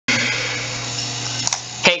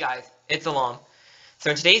guys, it's Alam. So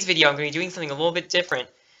in today's video I'm going to be doing something a little bit different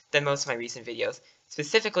than most of my recent videos.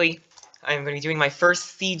 Specifically, I'm going to be doing my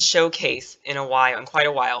first seed showcase in quite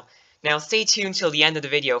a while. Now stay tuned till the end of the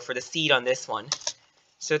video for the seed on this one.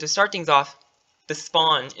 So to start things off, the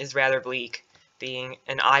spawn is rather bleak, being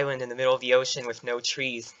an island in the middle of the ocean with no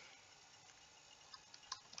trees.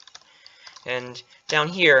 And down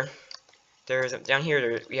here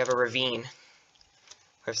we have a ravine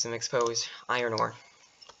with some exposed iron ore.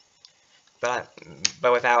 But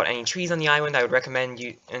without any trees on the island, I would recommend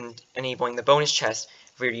enabling the bonus chest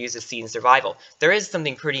if we were to use the seed in survival. There is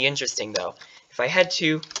something pretty interesting though. If I head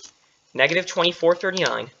to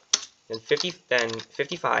 -2439, then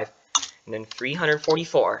 55, and then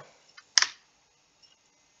 344.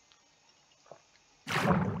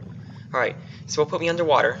 Alright, so we'll put me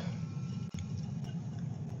underwater.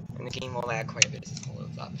 And the game will lag quite a bit as it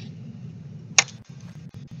loads up.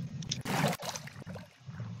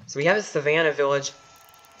 So we have a savannah village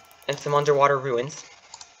and some underwater ruins.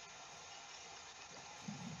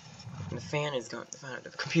 And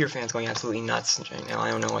the computer fan's going absolutely nuts right now.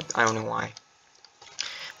 I don't know why.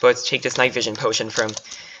 But let's take this night vision potion that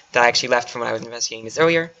I actually left from when I was investigating this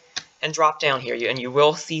earlier, and drop down here, and you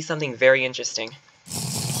will see something very interesting.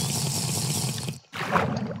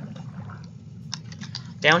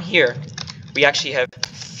 Down here, we actually have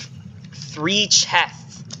 3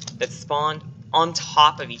 chests that spawn on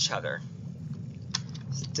top of each other.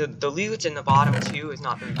 The loot in the bottom too is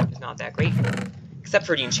not that great, except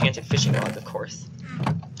for the enchanted fishing rods, of course.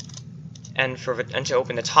 And to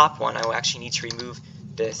open the top one, I will actually need to remove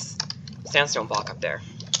this sandstone block up there.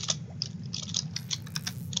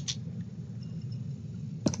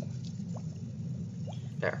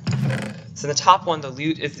 There. So the top one, the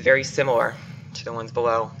loot is very similar to the ones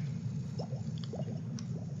below.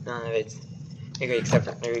 None of it's very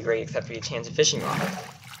great except for the enchanted fishing rod.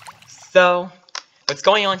 So, what's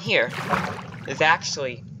going on here is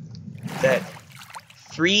actually that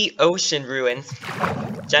 3 ocean ruins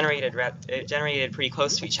generated pretty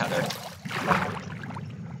close to each other,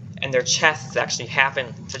 and their chests actually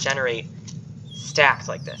happen to generate stacked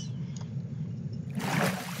like this.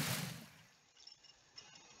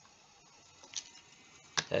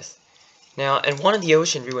 Now, and one of the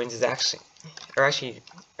ocean ruins is actually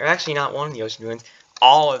not one of the ocean ruins.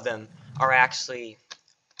 All of them are actually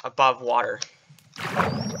above water,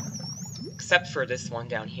 except for this one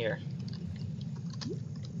down here.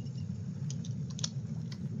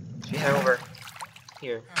 So we head over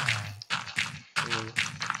here and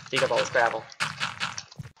dig up all this gravel.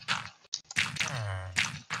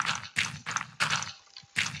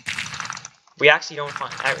 We actually don't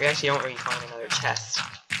really find another chest.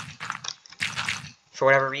 For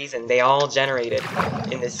whatever reason, they all generated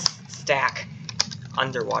in this stack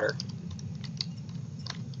underwater.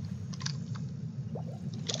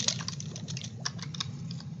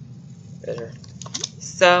 Better.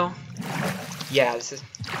 So, yeah, this is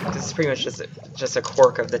pretty much just a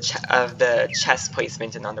quirk of the chest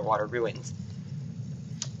placement in underwater ruins.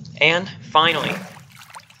 And finally,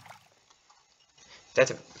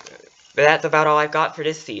 that's about all I've got for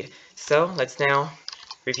this seed. So let's now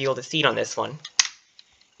reveal the seed on this one.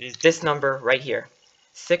 It is this number right here,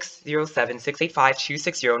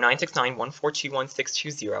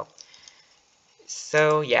 607-685-260-969-1421620.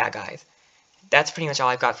 So yeah, guys, that's pretty much all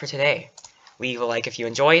I've got for today. Leave a like if you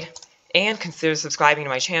enjoyed, and consider subscribing to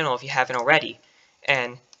my channel if you haven't already,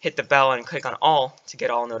 and hit the bell and click on all to get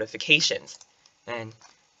all notifications. And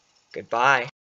goodbye.